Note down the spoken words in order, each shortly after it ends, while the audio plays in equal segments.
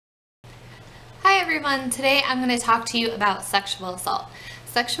everyone, today I'm going to talk to you about sexual assault.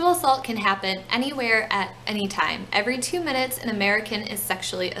 Sexual assault can happen anywhere at any time. Every 2 minutes an American is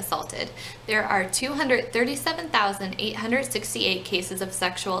sexually assaulted. There are 237,868 cases of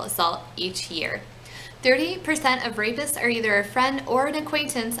sexual assault each year. 38% of rapists are either a friend or an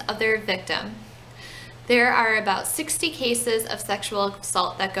acquaintance of their victim. There are about 60 cases of sexual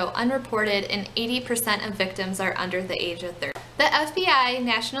assault that go unreported, and 80% of victims are under the age of 30. The FBI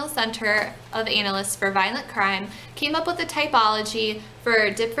National Center of Analysts for Violent Crime came up with a typology for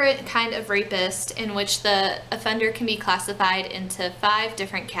a different kind of rapist in which the offender can be classified into 5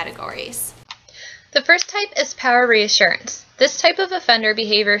 different categories. The first type is power reassurance. This type of offender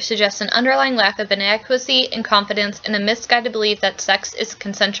behavior suggests an underlying lack of inadequacy and confidence and a misguided belief that sex is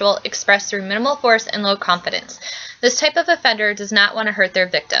consensual expressed through minimal force and low confidence. This type of offender does not want to hurt their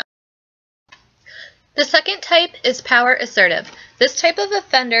victim. The second type is power assertive. This type of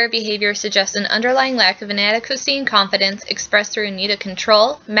offender behavior suggests an underlying lack of inadequacy and confidence expressed through a need of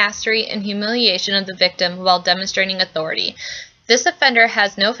control, mastery, and humiliation of the victim while demonstrating authority. This offender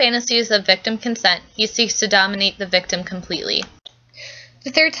has no fantasies of victim consent. He seeks to dominate the victim completely.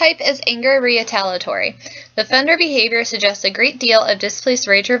 The third type is anger retaliatory. The offender behavior suggests a great deal of displaced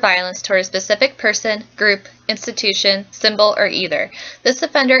rage or violence toward a specific person, group, institution, symbol, or either. This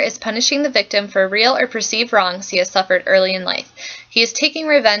offender is punishing the victim for real or perceived wrongs he has suffered early in life. He is taking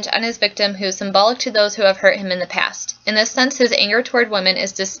revenge on his victim, who is symbolic to those who have hurt him in the past. In this sense, his anger toward women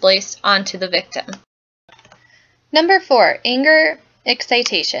is displaced onto the victim. Number 4, anger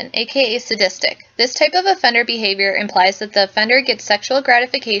excitation, aka sadistic. This type of offender behavior implies that the offender gets sexual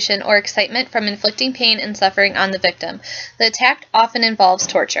gratification or excitement from inflicting pain and suffering on the victim. The attack often involves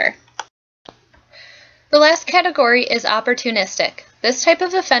torture. The last category is opportunistic. This type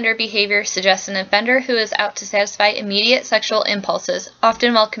of offender behavior suggests an offender who is out to satisfy immediate sexual impulses,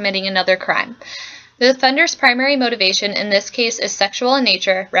 often while committing another crime. The offender's primary motivation in this case is sexual in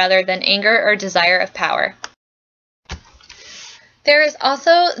nature rather than anger or desire of power. There is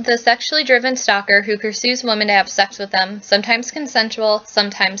also the sexually driven stalker who pursues women to have sex with them, sometimes consensual,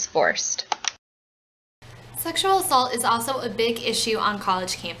 sometimes forced. Sexual assault is also a big issue on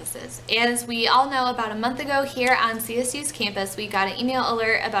college campuses. As we all know, about a month ago here on CSU's campus, we got an email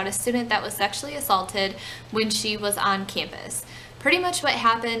alert about a student that was sexually assaulted when she was on campus. Pretty much what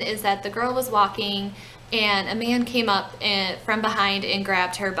happened is that the girl was walking and a man came up from behind and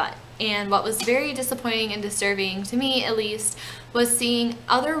grabbed her butt. And what was very disappointing and disturbing, to me at least, was seeing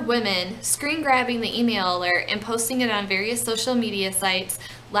other women screen grabbing the email alert and posting it on various social media sites,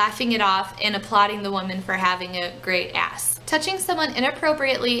 laughing it off and applauding the woman for having a great ass. Touching someone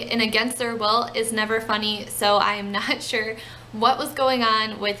inappropriately and against their will is never funny, so I am not sure what was going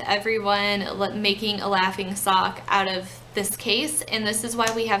on with everyone making a laughing stock out of this case, and this is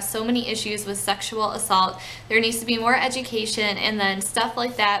why we have so many issues with sexual assault. There needs to be more education, and then stuff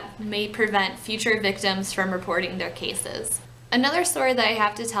like that may prevent future victims from reporting their cases. Another story that I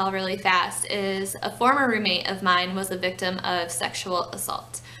have to tell really fast is a former roommate of mine was a victim of sexual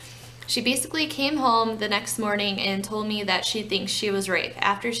assault. She basically came home the next morning and told me that she thinks she was raped.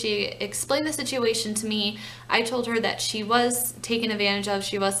 After she explained the situation to me, I told her that she was taken advantage of,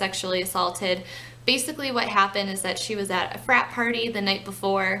 she was sexually assaulted. Basically what happened is that she was at a frat party the night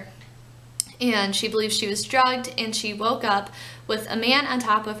before and she believed she was drugged, and she woke up with a man on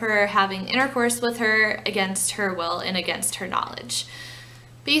top of her having intercourse with her against her will and against her knowledge.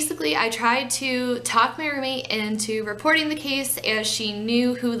 Basically, I tried to talk my roommate into reporting the case as she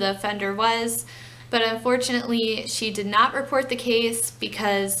knew who the offender was, but unfortunately she did not report the case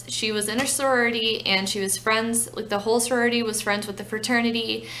because she was in a sorority and she was friends, like the whole sorority was friends with the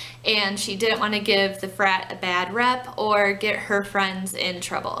fraternity, and she didn't want to give the frat a bad rep or get her friends in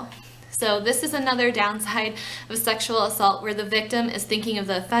trouble. So this is another downside of sexual assault, where the victim is thinking of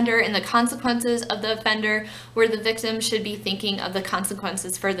the offender and the consequences of the offender, where the victim should be thinking of the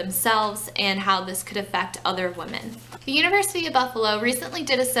consequences for themselves and how this could affect other women. The University of Buffalo recently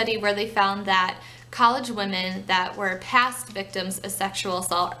did a study where they found that college women that were past victims of sexual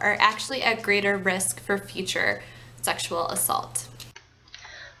assault are actually at greater risk for future sexual assault.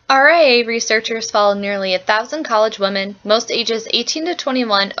 RIA researchers followed nearly 1,000 college women, most ages 18 to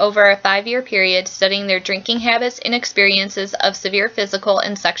 21, over a 5-year period, studying their drinking habits and experiences of severe physical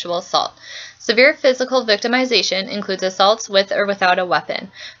and sexual assault. Severe physical victimization includes assaults with or without a weapon.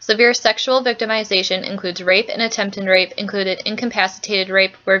 Severe sexual victimization includes rape and attempted rape, included incapacitated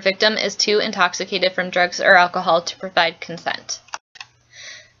rape, where victim is too intoxicated from drugs or alcohol to provide consent.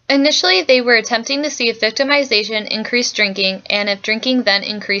 Initially, they were attempting to see if victimization increased drinking and if drinking then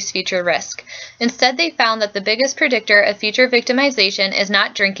increased future risk. Instead, they found that the biggest predictor of future victimization is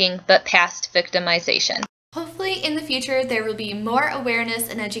not drinking, but past victimization. Hopefully in the future there will be more awareness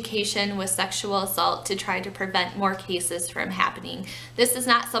and education with sexual assault to try to prevent more cases from happening. This is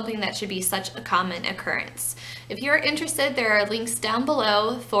not something that should be such a common occurrence. If you're interested, there are links down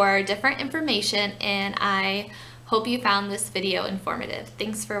below for different information, and I hope you found this video informative.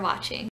 Thanks for watching.